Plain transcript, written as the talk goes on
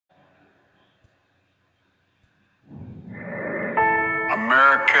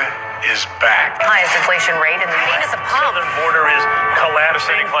is back. Highest inflation rate in the pain at the pump. Southern border is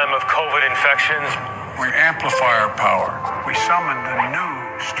collapsing. Climb of COVID infections. We amplify our power. We summon the new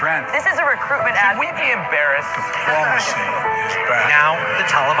strength. This is a recruitment ad. Should we be embarrassed? Diplomacy is back. Now the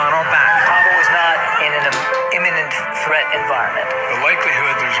Taliban are back. Kabul is not in an imminent threat environment. The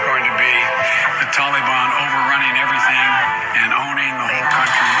likelihood there's going to be the Taliban overrunning everything and owning the whole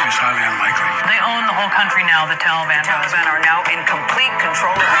country is highly unlikely. They own the whole country now, the Taliban. The Taliban are now in complete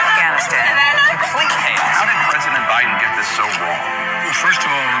control of Afghanistan. Complete chaos. How did President Biden get this so wrong? Well, first of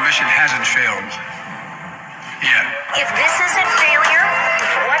all, the mission hasn't failed yet. If this isn't failure,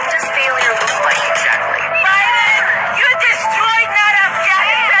 what does failure look like exactly? Biden, you destroyed not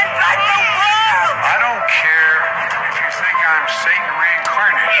Afghanistan, but the world! I don't care if you think I'm Satan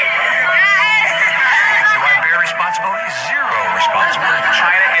reincarnated. Do I bear responsibility? Zero responsibility.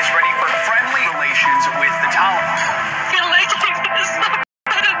 China is ready for friendly relations with the Taliban. Feel like there's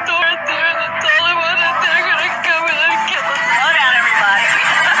a door there and the Taliban and they're gonna come in and kill us. Slow down, everybody.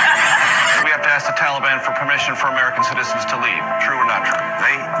 We have to ask the Taliban for permission for American citizens to leave.